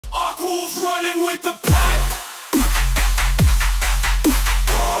running with the pack.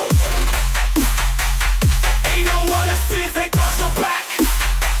 Ain't no one that fears, they got your back.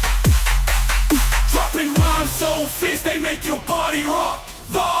 Dropping rhymes so fierce, they make your body rock.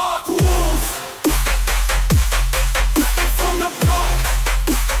 The Ark Wolves from the block.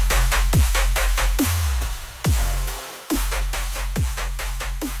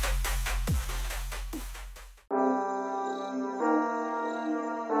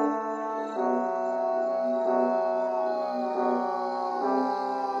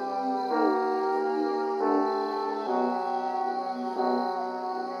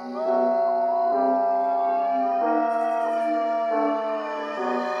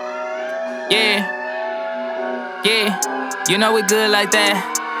 Yeah, you know we good like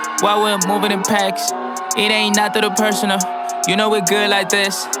that. While we're moving in packs, it ain't nothing too personal. You know we good like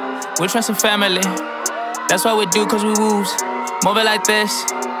this. We trusting family, that's what we do, cause we wolves. Moving like this,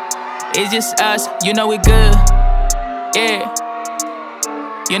 it's just us. You know we good, yeah.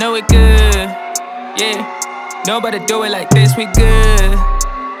 You know we good, yeah. Nobody do it like this, we good.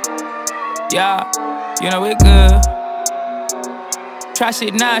 Yeah, you know we good. Try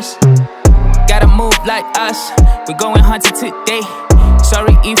shit nice. Gotta move like us. We going hunting today.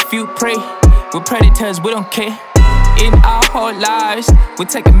 Sorry if you pray. We're predators, we don't care. In our whole lives, we're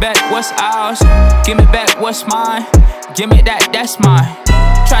taking back what's ours. Give me back what's mine. Give me that, that's mine.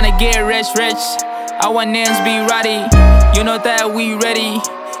 Tryna get rich. Our names be ready. You know that we ready.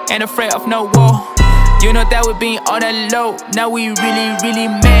 Ain't afraid of no war. You know that we been on the low. Now we really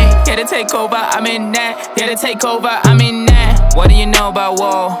mad. Here to take over, I'm in that. Here to take over, I'm in that. What do you know about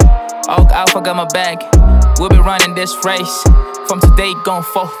war? Ark Alpha got my back. We'll be running this race from today going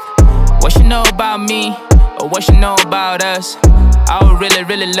forth. What you know about me, or what you know about us? I would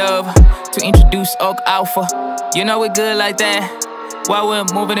really love to introduce Ark Alpha. You know we good like that. While we're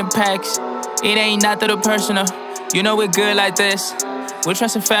moving in packs, it ain't nothing too personal. You know we good like this. We're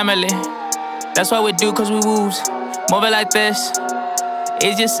trusting family, that's what we do, cause we wolves. Moving like this,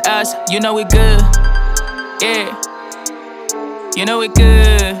 it's just us. You know we good, yeah. You know we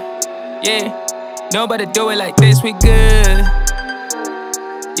good, yeah. Nobody do it like this, we good.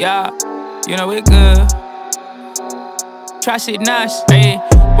 Yeah, you know we good. Try shit nice, hey.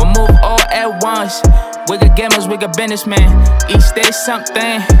 We move all at once. We got gamers, we got businessmen. Each day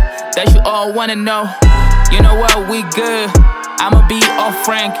something that you all wanna know. You know what, we good. I'ma be all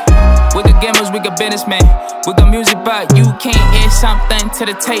frank. We got gamers, we got businessmen. We got music, but you can't add something to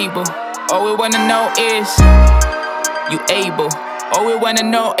the table. All we wanna know is you able. All we wanna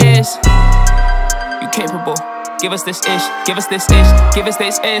know is you capable. Give us this ish, give us this ish, give us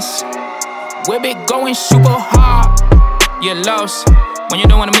this ish. We be going super hard. You're lost when you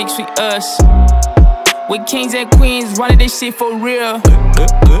don't wanna mix with us. We kings and queens running this shit for real.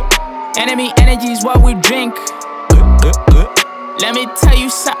 Enemy energy is what we drink. Let me tell you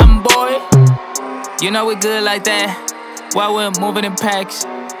something, boy. You know we good like that. While we're moving in packs,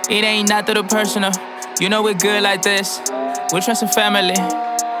 it ain't nothing too personal. You know we good like this. We trusting family,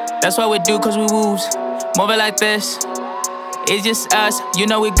 that's what we do, cause we wolves. Moving like this, it's just us. You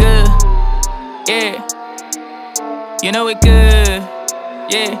know we good, yeah. You know we good,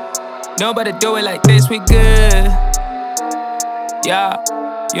 yeah. Nobody do it like this, we good. Yeah,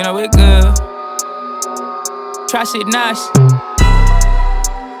 you know we good. Try shit nice.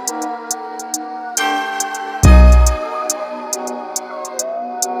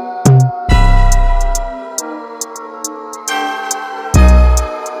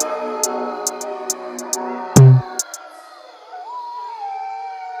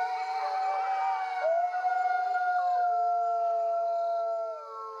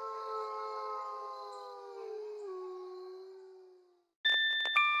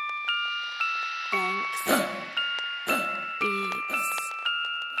 Thanks. Beats.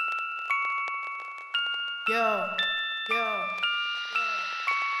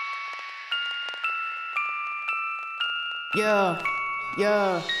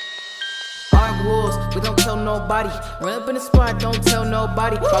 Yo. Ark Wolves, we don't tell nobody. Run up in the spot, don't tell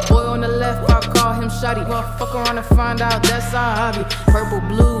nobody. My boy on the left, I call him Shotty. Fuck around and find out that's our hobby. Purple,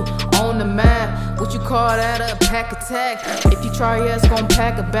 blue, on the map. What you call that, a pack attack? If you try, yeah, it's gon'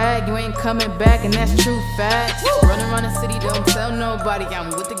 pack a bag. You ain't coming back, and that's true facts. Running around the city, don't tell nobody. I'm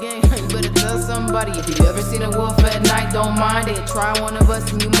with the gang, you better tell somebody. If you ever seen a wolf at night, don't mind it. Try one of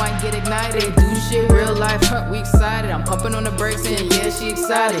us and you might get ignited. Do shit, real life, we excited. I'm pumping on the brakes and yeah, she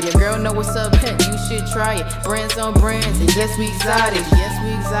excited. Your girl know what's up, you should try it. Brands on brands, and yes, we exotic. Yes,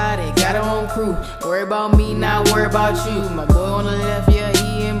 we exotic. Got our own crew. Worry about me, not worry about you. My boy on the left, yeah,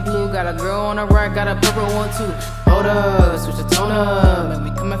 he in blue. Got a girl on the right, got a purple one too. Hold up, switch the tone up. And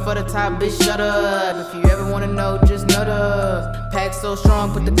we coming for the top, bitch, shut up. If you ever wanna know, just nut up. Pack so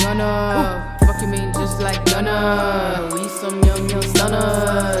strong, put the gun up. Fuck you mean just like Gunna. We some young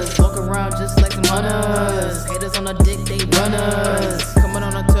stunners. Walk around just like some hunters. Haters on the dick, they runners. Coming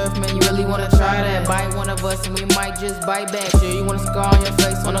on the turf, man, you really wanna try that? Bite one of us and we might just bite back. Sure, you want a scar on your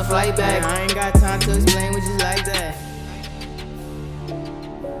face on the flight back. I ain't got time to explain, we just like that.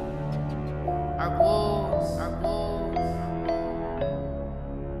 Ark Wolves, Ark Wolves.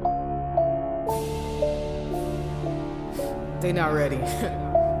 They not ready.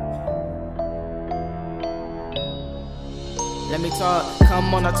 Let me talk,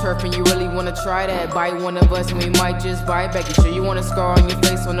 come on the turf and you really wanna try that. Bite one of us and we might just bite back. You sure you want a scar on your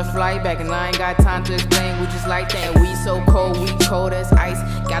face on the flight back? And I ain't got time to explain, we just like that. We so cold, we cold as ice.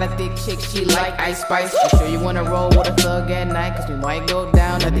 Got a thick chick, she like ice spice. You sure you wanna roll with a thug at night? Cause we might go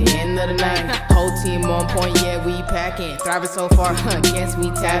down at the end of the night. Whole team on point, yeah, we packing. Thriving so far, guess we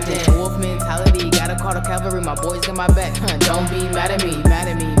tapped in. Wolf mentality, gotta call the cavalry. My boys got my back, don't be mad at me, mad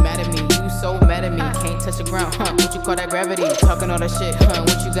at me, mad at me. You so mad at me, can't touch the ground, what you call that gravity? Talking all that shit,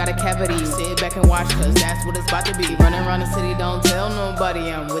 what you got a cavity? Sit back and watch, cause that's what it's about to be. Running around the city, don't tell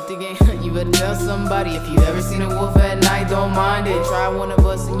nobody I'm with the game. You better tell somebody. If you ever seen a wolf at night, don't mind it. Try one of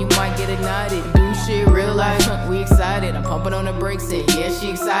us and you might get ignited. Do shit real life, we excited. I'm pumping on the brakes, and yeah, she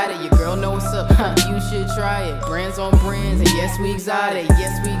excited. Your girl know what's up, you should try it. Brands on brands, and yes, we excited.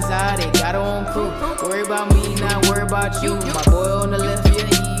 Yes, we excited. Got her own crew. Worry about me, not worry about you. My boy on the left, yeah,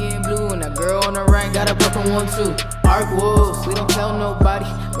 he in blue. And the girl on the right got a purple one too. Ark Wolves, we don't tell nobody.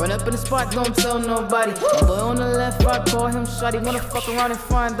 Run up in the spot, don't tell nobody. My boy on the left, I call him shawty. Wanna fuck around and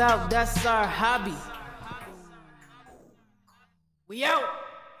find out, that's our hobby. We out.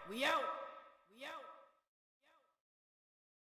 We out.